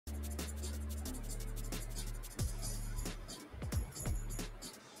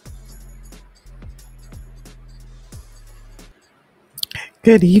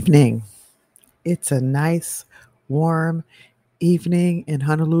Good evening. It's a nice, warm evening in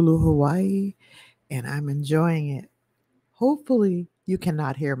Honolulu, Hawaii, and I'm enjoying it. Hopefully, you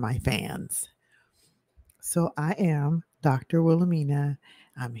cannot hear my fans. So, I am Dr. Wilhelmina.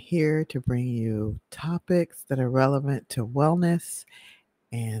 I'm here to bring you topics that are relevant to wellness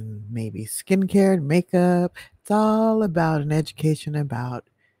and maybe skincare and makeup. It's all about an education about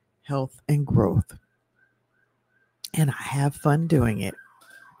health and growth. And I have fun doing it.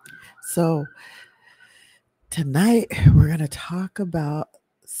 So, tonight, we're going to talk about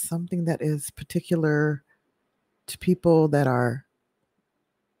something that is particular to people that are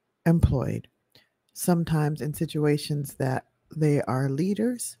employed, sometimes in situations that they are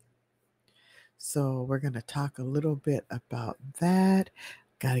leaders. So, we're going to talk a little bit about that.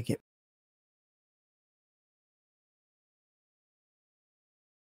 Got to get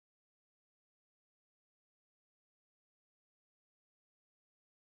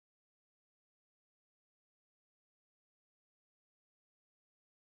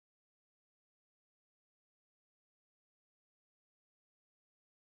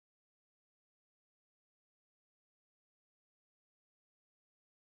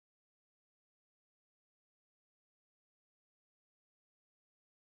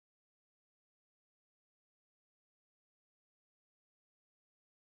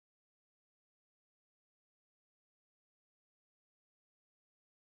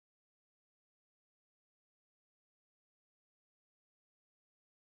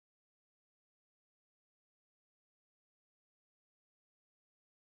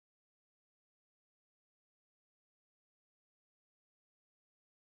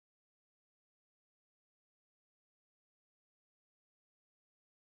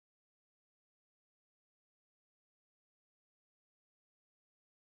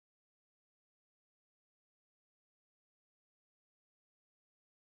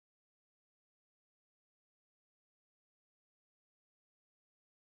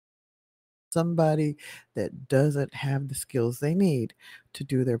somebody that doesn't have the skills they need to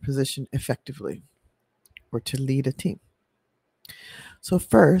do their position effectively or to lead a team. So,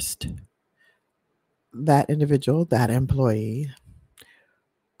 first, that individual, that employee,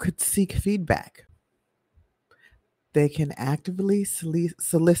 could seek feedback. They can actively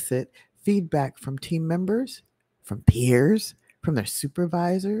solicit feedback from team members, from peers, from their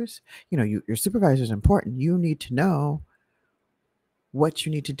supervisors. Your supervisor is important. You need to know what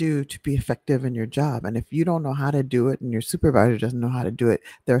you need to do to be effective in your job. And if you don't know how to do it and your supervisor doesn't know how to do it,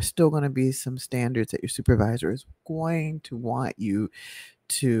 there are still going to be some standards that your supervisor is going to want you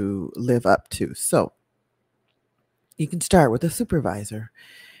to live up to. So you can start with a supervisor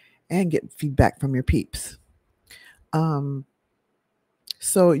and get feedback from your peeps. Um,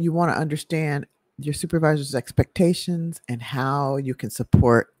 So you want to understand your supervisor's expectations and how you can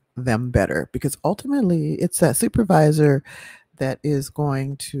support them better, because ultimately it's that supervisor that is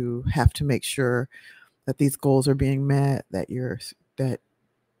going to have to make sure that these goals are being met, that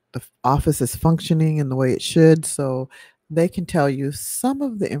the office is functioning in the way it should. So they can tell you some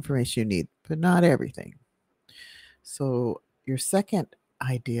of the information you need, but not everything. So your second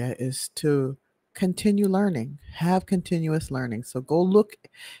idea is to continue learning, have continuous learning. So go look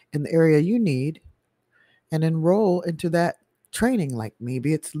in the area you need and enroll into that training. Like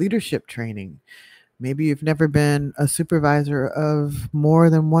maybe it's leadership training. Maybe you've never been a supervisor of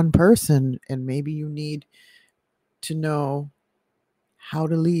more than one person, and maybe you need to know how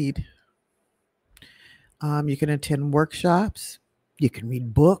to lead. You can attend workshops, you can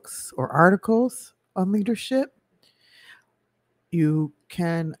read books or articles on leadership. You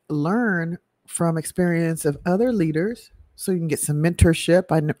can learn from experience of other leaders, so you can get some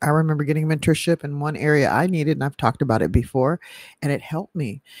mentorship. I remember getting mentorship in one area I needed, and I've talked about it before, and it helped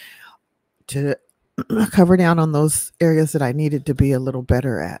me to cover down on those areas that I needed to be a little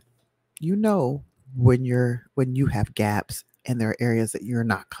better at. You know, when you have gaps and there are areas that you're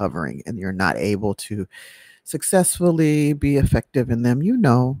not covering and you're not able to successfully be effective in them,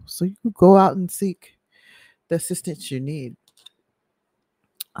 so you go out and seek the assistance you need.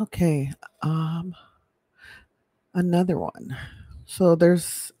 Okay, um, another one. So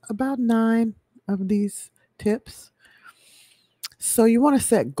there's about 9 of these tips. So you want to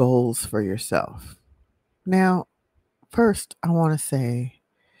set goals for yourself. Now, first, I want to say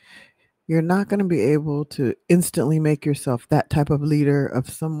you're not going to be able to instantly make yourself that type of leader, of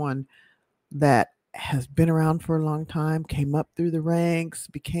someone that has been around for a long time, came up through the ranks,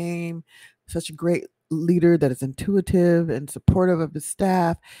 became such a great leader that is intuitive and supportive of his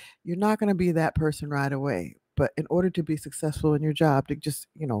staff. You're not going to be that person right away. But in order to be successful in your job, to just,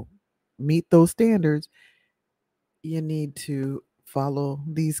 meet those standards, you need to follow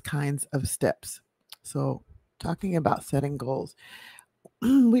these kinds of steps. So, talking about setting goals,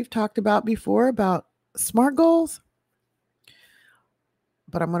 we've talked about before about SMART goals,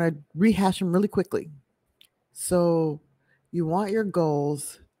 but I'm going to rehash them really quickly. So, you want your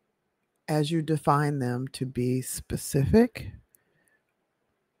goals as you define them to be specific.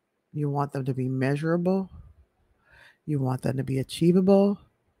 You want them to be measurable. You want them to be achievable.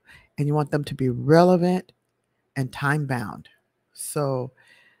 And you want them to be relevant and time bound. So,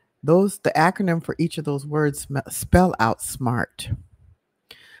 the acronym for each of those words spell out SMART.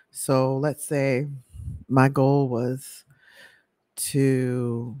 So let's say my goal was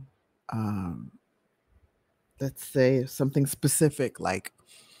to, let's say something specific, like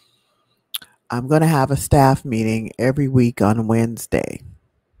I'm going to have a staff meeting every week on Wednesday.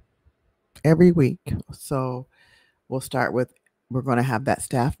 Every week. So we'll start with, we're going to have that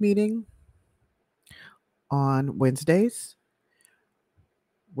staff meeting on Wednesdays,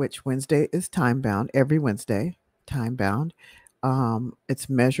 which Wednesday is time bound, every Wednesday, time bound. It's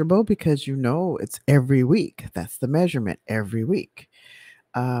measurable because it's every week. That's the measurement, every week.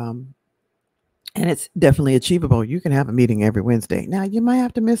 And it's definitely achievable. You can have a meeting every Wednesday. Now, you might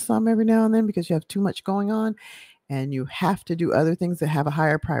have to miss some every now and then because you have too much going on and you have to do other things that have a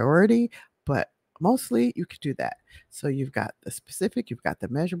higher priority, but mostly you could do that. So you've got the specific, you've got the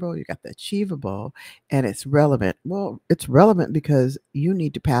measurable, you've got the achievable, and it's relevant. Well, it's relevant because you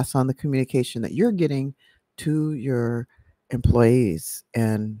need to pass on the communication that you're getting to your employees.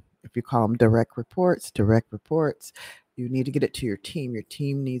 And if you call them direct reports, you need to get it to your team. Your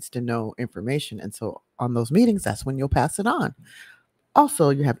team needs to know information. And so on those meetings, that's when you'll pass it on. Also,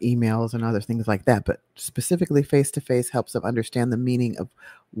 you have emails and other things like that, but specifically face-to-face helps them understand the meaning of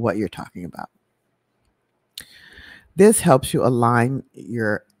what you're talking about. This helps you align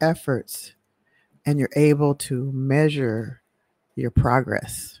your efforts and you're able to measure your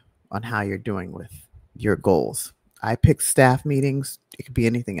progress on how you're doing with your goals. I pick staff meetings. It could be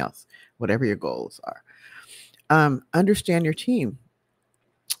anything else, whatever your goals are. Understand your team.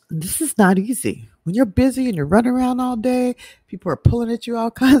 This is not easy. When you're busy and you're running around all day, people are pulling at you all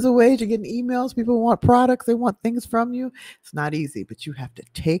kinds of ways. You're getting emails. People want products. They want things from you. It's not easy, but you have to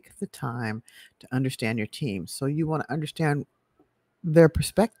take the time to understand your team. So you want to understand their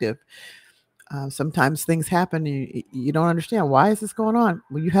perspective. Sometimes things happen and you don't understand. Why is this going on?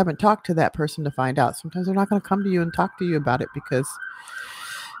 Well, you haven't talked to that person to find out. Sometimes they're not going to come to you and talk to you about it because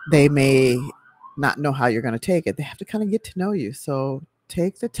they may not know how you're going to take it. They have to kind of get to know you. So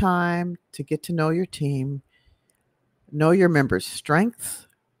take the time to get to know your team, know your members' strengths,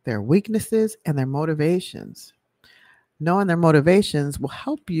 their weaknesses, and their motivations. Knowing their motivations will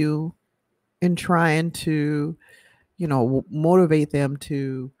help you in trying to, motivate them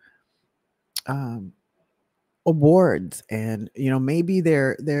to awards and, maybe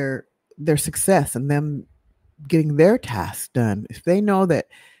their success and them getting their tasks done. If they know that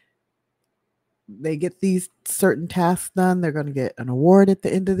they get these certain tasks done, they're going to get an award at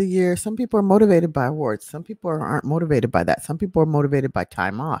the end of the year. Some people are motivated by awards. Some people aren't motivated by that. Some people are motivated by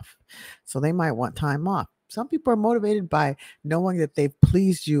time off. So they might want time off. Some people are motivated by knowing that they've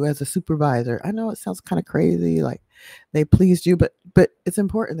pleased you as a supervisor. I know it sounds kind of crazy, like they pleased you, but it's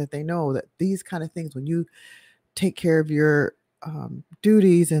important that they know that these kind of things, when you take care of your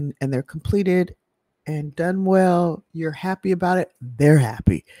duties and they're completed and done well, you're happy about it, they're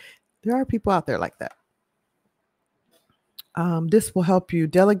happy. There are people out there like that. This will help you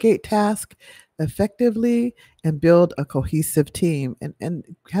delegate tasks effectively and build a cohesive team. And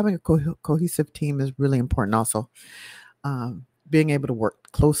having a cohesive team is really important also. Being able to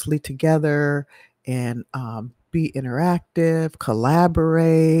work closely together and be interactive,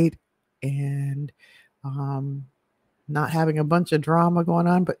 collaborate, and not having a bunch of drama going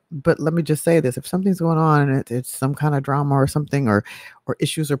on. But let me just say this. If something's going on and it's some kind of drama or something or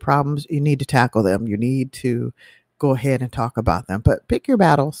issues or problems, you need to tackle them. You need to go ahead and talk about them. But pick your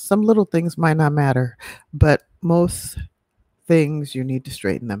battles. Some little things might not matter, but most things you need to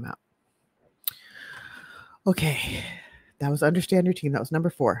straighten them out. Okay, that was understand your team. That was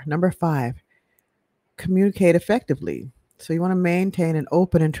number 4. Number 5, communicate effectively. So you want to maintain an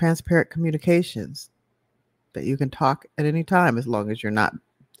open and transparent communications that you can talk at any time as long as you're not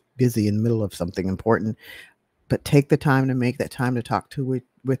busy in the middle of something important. But take the time to make that time to talk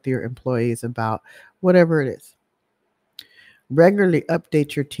with your employees about whatever it is. Regularly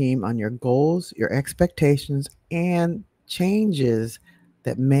update your team on your goals, your expectations, and changes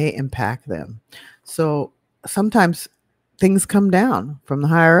that may impact them. So sometimes things come down from the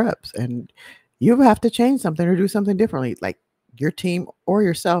higher ups and you have to change something or do something differently, like your team or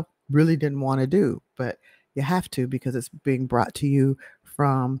yourself really didn't want to do, but You have to, because it's being brought to you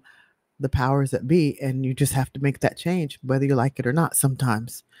from the powers that be, and you just have to make that change, whether you like it or not.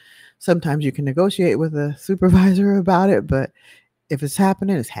 Sometimes you can negotiate with a supervisor about it, but if it's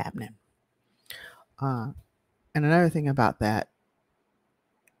happening, it's happening. And another thing about that,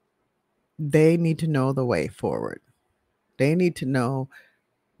 they need to know the way forward. They need to know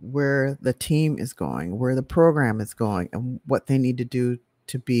where the team is going, where the program is going, and what they need to do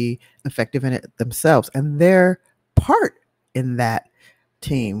to be effective in it themselves, and their part in that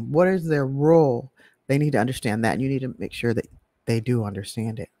team. What is their role? They need to understand that, and you need to make sure that they do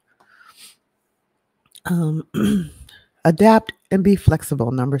understand it. Adapt and be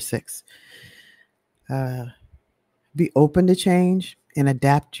flexible. Number 6. Be open to change and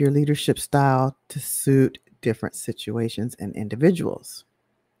adapt your leadership style to suit different situations and individuals.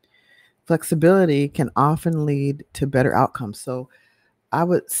 Flexibility can often lead to better outcomes. So I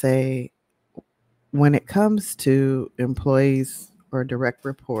would say, when it comes to employees or direct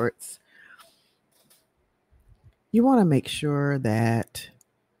reports, you want to make sure that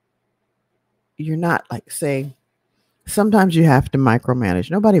you're not, like, say, sometimes you have to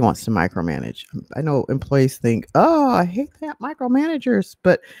micromanage. Nobody wants to micromanage. I know employees think, oh, I hate that micromanagers,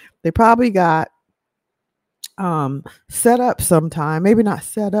 but they probably got set up sometime, maybe not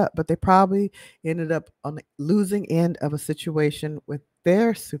set up, but they probably ended up on the losing end of a situation with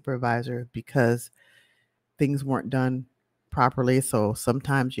their supervisor because things weren't done properly. So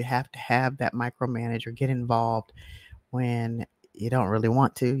sometimes you have to have that micromanager get involved when you don't really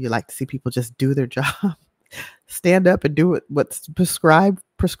want to. You like to see people just do their job, stand up and do what's prescribed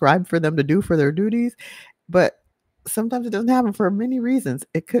for them to do for their duties. But sometimes it doesn't happen for many reasons.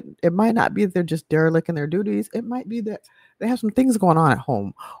 It might not be that they're just derelict in their duties. It might be that they have some things going on at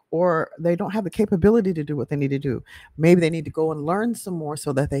home, or they don't have the capability to do what they need to do. Maybe they need to go and learn some more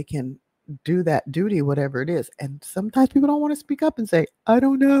so that they can do that duty, whatever it is. And sometimes people don't want to speak up and say, I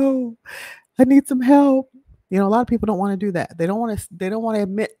don't know, I need some help. A lot of people don't want to do that. They don't want to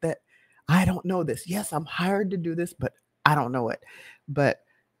admit that I don't know this. Yes, I'm hired to do this, but I don't know it. But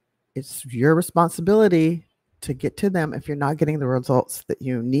it's your responsibility to get to them if you're not getting the results that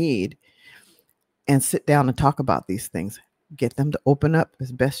you need, and sit down and talk about these things. Get them to open up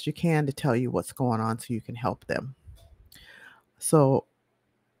as best you can to tell you what's going on so you can help them. So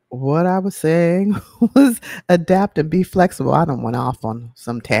what I was saying was adapt and be flexible. I don't went off on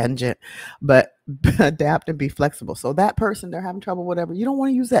some tangent, but adapt and be flexible. So that person, they're having trouble, whatever. You don't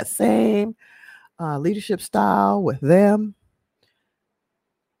want to use that same leadership style with them.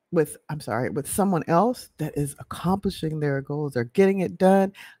 With someone else that is accomplishing their goals or getting it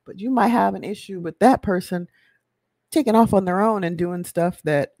done, but you might have an issue with that person taking off on their own and doing stuff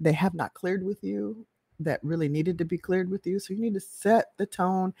that they have not cleared with you, that really needed to be cleared with you. So you need to set the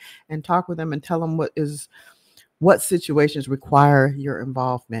tone and talk with them and tell them what situations require your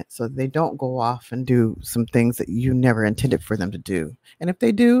involvement, so they don't go off and do some things that you never intended for them to do. And if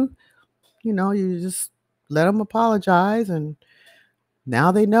they do, you just let them apologize, and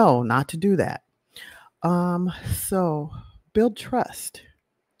now they know not to do that. So build trust.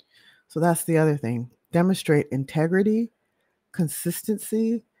 So that's the other thing. Demonstrate integrity,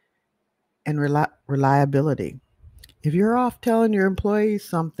 consistency, and reliability. If you're off telling your employees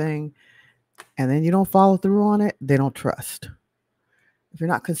something and then you don't follow through on it, they don't trust. If you're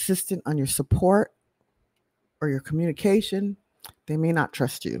not consistent on your support or your communication, they may not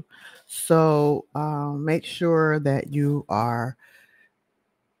trust you. So make sure that you are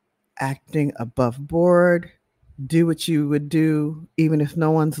acting above board. Do what you would do even if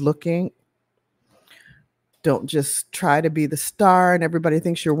no one's looking. Don't just try to be the star and everybody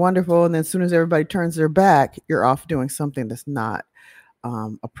thinks you're wonderful, and then as soon as everybody turns their back, you're off doing something that's not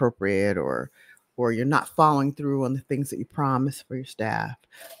appropriate, or you're not following through on the things that you promised for your staff.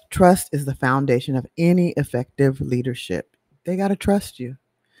 Trust is the foundation of any effective leadership. They got to trust you.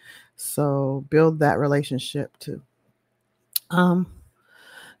 So build that relationship too.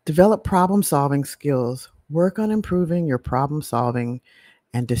 Develop problem-solving skills. Work on improving your problem-solving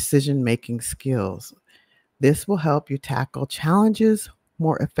and decision-making skills. This will help you tackle challenges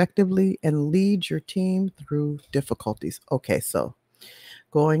more effectively and lead your team through difficulties. Okay, so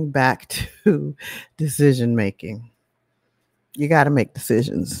going back to decision-making, you got to make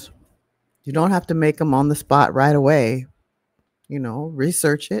decisions. You don't have to make them on the spot right away.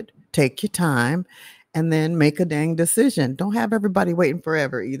 Research it, take your time, and then make a dang decision. Don't have everybody waiting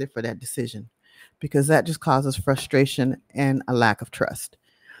forever either for that decision, because that just causes frustration and a lack of trust.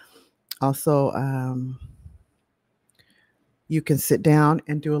 Also, you can sit down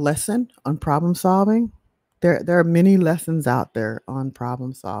and do a lesson on problem solving. There are many lessons out there on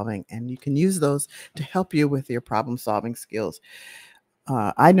problem solving, and you can use those to help you with your problem solving skills.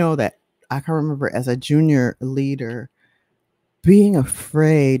 I know that I can remember as a junior leader being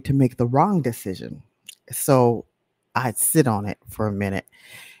afraid to make the wrong decision. So I'd sit on it for a minute,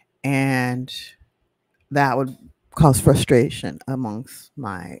 and that would cause frustration amongst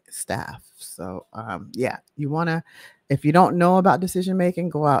my staff. So, yeah, you want to, if you don't know about decision making,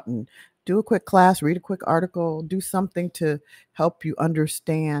 go out and do a quick class, read a quick article, do something to help you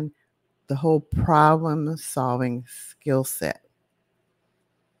understand the whole problem solving skill set.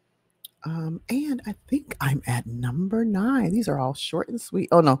 And I think I'm at number 9. These are all short and sweet.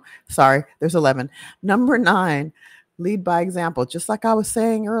 Oh, no, sorry. There's 11. Number 9, lead by example. Just like I was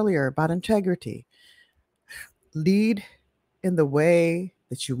saying earlier about integrity. Lead in the way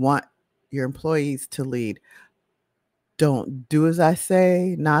that you want your employees to lead. Don't do as I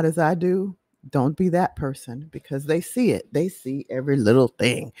say, not as I do. Don't be that person, because they see it. They see every little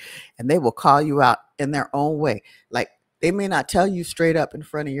thing, and they will call you out in their own way. Like, they may not tell you straight up in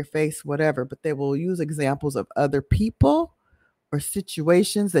front of your face, whatever, but they will use examples of other people or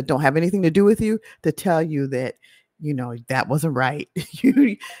situations that don't have anything to do with you to tell you that, that wasn't right.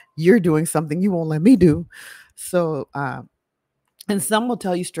 You're doing something you won't let me do. So, and some will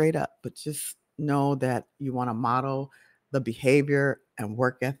tell you straight up, but just know that you want to model the behavior and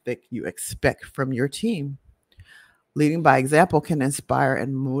work ethic you expect from your team. Leading by example can inspire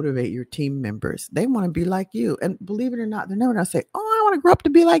and motivate your team members. They want to be like you. And believe it or not, they're never going to say, oh, I want to grow up to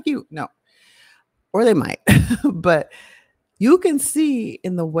be like you. No. Or they might. But you can see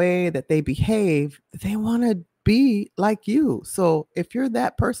in the way that they behave, they want to be like you. So if you're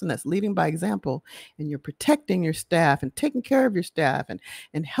that person that's leading by example, and you're protecting your staff and taking care of your staff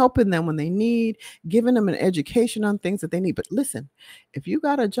and helping them when they need, giving them an education on things that they need. But listen, if you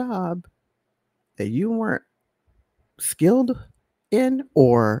got a job that you weren't skilled in,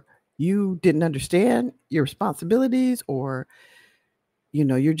 or you didn't understand your responsibilities, or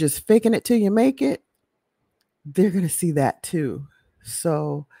you're just faking it till you make it, they're going to see that too.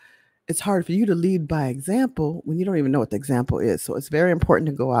 So it's hard for you to lead by example when you don't even know what the example is. So it's very important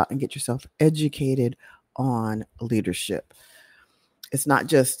to go out and get yourself educated on leadership. It's not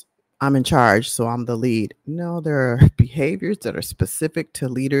just I'm in charge, so I'm the lead. No, there are behaviors that are specific to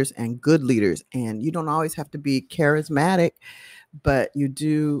leaders and good leaders. And you don't always have to be charismatic, but you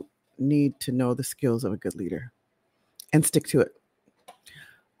do need to know the skills of a good leader and stick to it.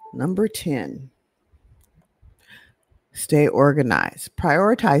 Number 10, stay organized.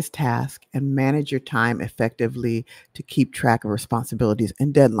 Prioritize tasks and manage your time effectively to keep track of responsibilities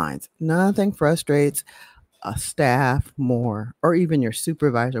and deadlines. Nothing frustrates a staff more, or even your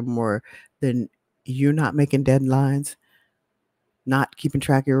supervisor more, than you not making deadlines, not keeping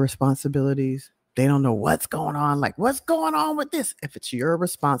track of your responsibilities. They don't know what's going on. Like, what's going on with this? If it's your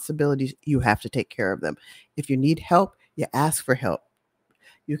responsibilities, you have to take care of them. If you need help, you ask for help.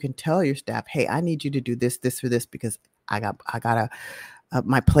 You can tell your staff, hey, I need you to do this, or this, because I got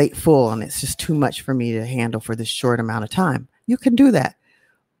my plate full and it's just too much for me to handle for this short amount of time. You can do that,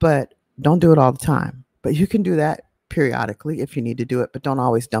 but don't do it all the time. But you can do that periodically if you need to do it, but don't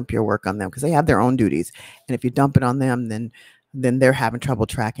always dump your work on them, because they have their own duties. And if you dump it on them, then they're having trouble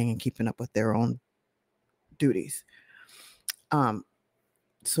tracking and keeping up with their own duties.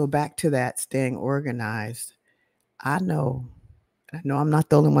 So back to that, staying organized. I know I'm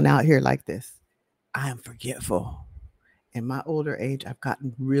not the only one out here like this. I am forgetful. In my older age, I've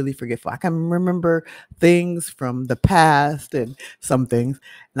gotten really forgetful. I can remember things from the past and some things,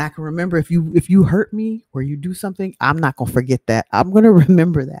 and I can remember if you hurt me or you do something, I'm not going to forget that. I'm going to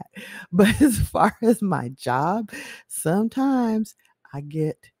remember that. But as far as my job, sometimes I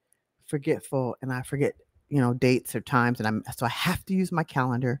get forgetful and I forget, dates or times, and so I have to use my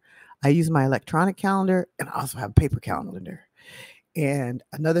calendar. I use my electronic calendar, and I also have a paper calendar. And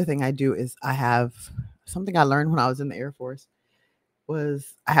another thing I do is I have something I learned when I was in the Air Force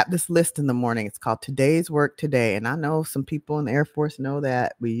was I have this list in the morning. It's called Today's Work Today. And I know some people in the Air Force know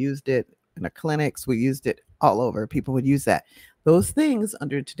that. We used it in the clinics. We used it all over. People would use that. Those things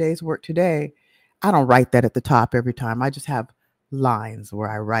under Today's Work Today, I don't write that at the top every time. I just have lines where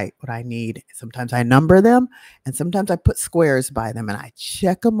I write what I need. Sometimes I number them, and sometimes I put squares by them, and I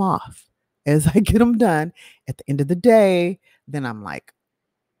check them off as I get them done. At the end of the day, then I'm like,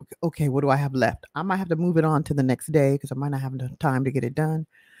 okay, what do I have left? I might have to move it on to the next day because I might not have enough time to get it done.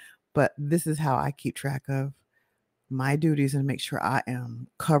 But this is how I keep track of my duties and make sure I am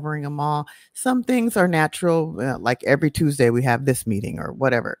covering them all. Some things are natural, like every Tuesday we have this meeting or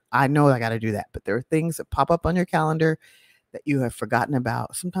whatever. I know I got to do that. But there are things that pop up on your calendar that you have forgotten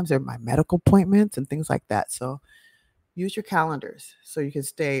about. Sometimes they're my medical appointments and things like that. So use your calendars so you can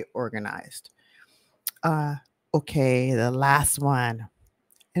stay organized. Okay, the last one.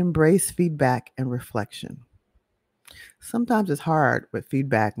 Embrace feedback and reflection. Sometimes it's hard with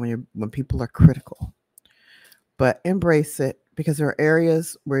feedback when people are critical, but embrace it because there are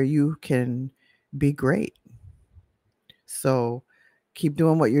areas where you can be great. So keep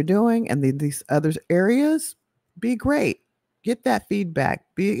doing what you're doing, and then these other areas, be great. Get that feedback.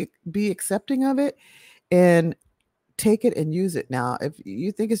 Be accepting of it, and take it and use it. Now, if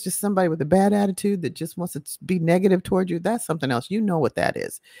you think it's just somebody with a bad attitude that just wants to be negative toward you, that's something else. You know what that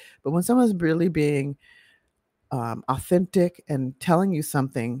is. But when someone's really being authentic and telling you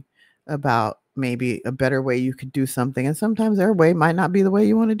something about maybe a better way you could do something, and sometimes their way might not be the way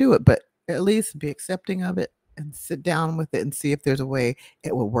you want to do it, but at least be accepting of it and sit down with it and see if there's a way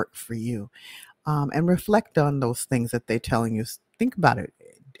it will work for you. And reflect on those things that they're telling you. Think about it.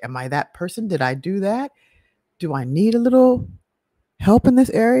 Am I that person? Did I do that? Do I need a little help in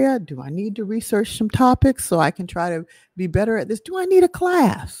this area? Do I need to research some topics so I can try to be better at this? Do I need a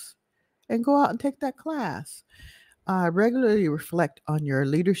class? And go out and take that class. Regularly reflect on your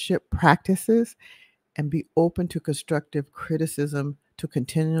leadership practices and be open to constructive criticism to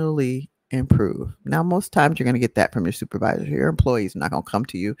continually improve. Now, most times you're going to get that from your supervisor. Your employees are not going to come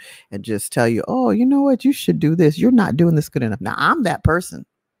to you and just tell you, oh, you know what, you should do this. You're not doing this good enough. Now, I'm that person.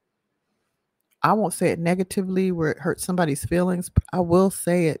 I won't say it negatively where it hurts somebody's feelings, but I will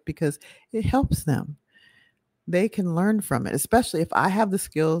say it because it helps them. They can learn from it, especially if I have the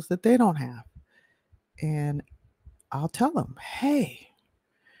skills that they don't have. And I'll tell them, hey,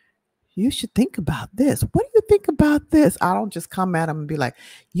 you should think about this. What do you think about this? I don't just come at them and be like,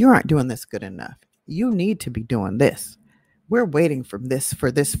 you aren't doing this good enough. You need to be doing this. We're waiting for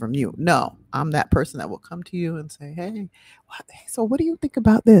this from you. No, I'm that person that will come to you and say, hey, so what do you think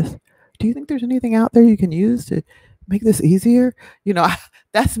about this? Do you think there's anything out there you can use to make this easier?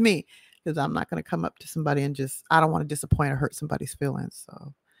 That's me, because I'm not going to come up to somebody and I don't want to disappoint or hurt somebody's feelings.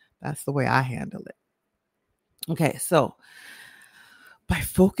 So that's the way I handle it. Okay, so by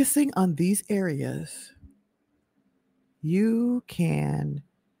focusing on these areas, you can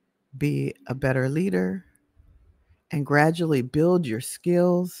be a better leader and gradually build your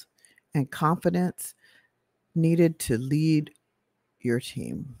skills and confidence needed to lead your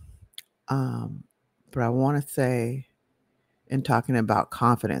team. But I want to say, in talking about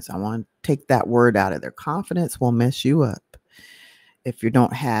confidence, I want to take that word out of there. Confidence will mess you up if you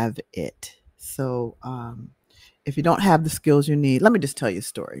don't have it. So if you don't have the skills you need, let me just tell you a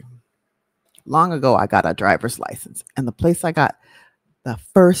story. Long ago, I got a driver's license, and the place I got the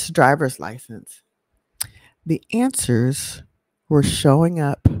first driver's license, the answers were showing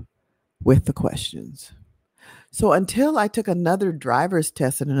up with the questions. So until I took another driver's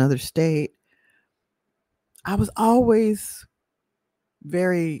test in another state, I was always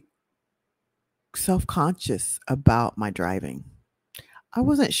very self-conscious about my driving. I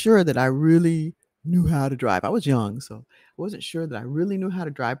wasn't sure that I really knew how to drive. I was young, so I wasn't sure that I really knew how to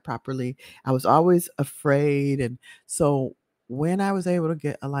drive properly. I was always afraid. And so when I was able to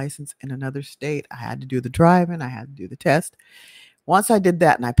get a license in another state, I had to do the driving, I had to do the test. Once I did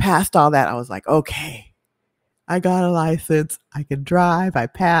that and I passed all that, I was like, okay, I got a license. I can drive. I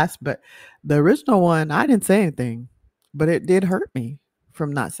passed. But the original one, I didn't say anything, but it did hurt me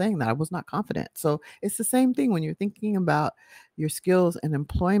from not saying that. I was not confident. So it's the same thing when you're thinking about your skills and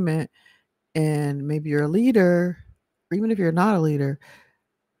employment, and maybe you're a leader, or even if you're not a leader,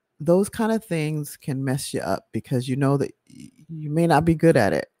 those kind of things can mess you up because you know that you may not be good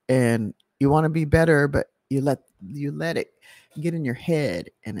at it and you want to be better, but you let it get in your head,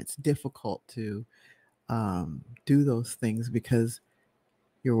 and it's difficult to do those things because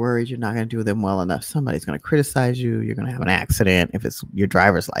you're worried you're not going to do them well enough. Somebody's going to criticize you. You're going to have an accident if it's your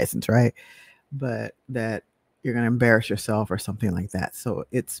driver's license, right? But that you're going to embarrass yourself or something like that. So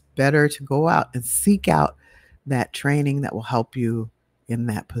it's better to go out and seek out that training that will help you in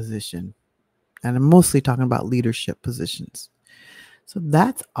that position. And I'm mostly talking about leadership positions. So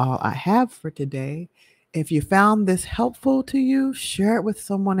that's all I have for today. If you found this helpful to you, share it with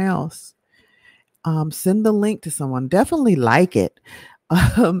someone else. Send the link to someone. Definitely like it.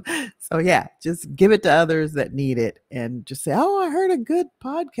 So yeah, just give it to others that need it, and just say, oh, I heard a good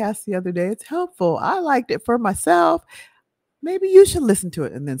podcast the other day. It's helpful. I liked it for myself. Maybe you should listen to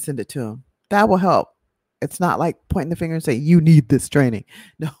it, and then send it to them. That will help. It's not like pointing the finger and say, you need this training.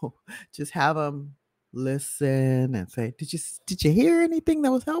 No, just have them listen and say, did you hear anything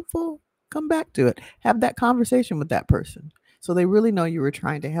that was helpful? Come back to it. Have that conversation with that person, so they really know you were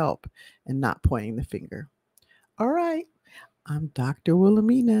trying to help and not pointing the finger. All right. I'm Dr.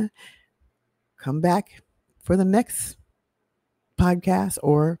 Wilhelmina. Come back for the next podcast,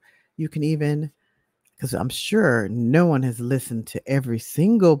 or you can even, because I'm sure no one has listened to every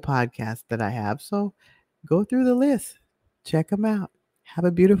single podcast that I have. So go through the list, check them out. Have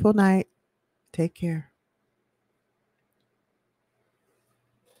a beautiful night. Take care.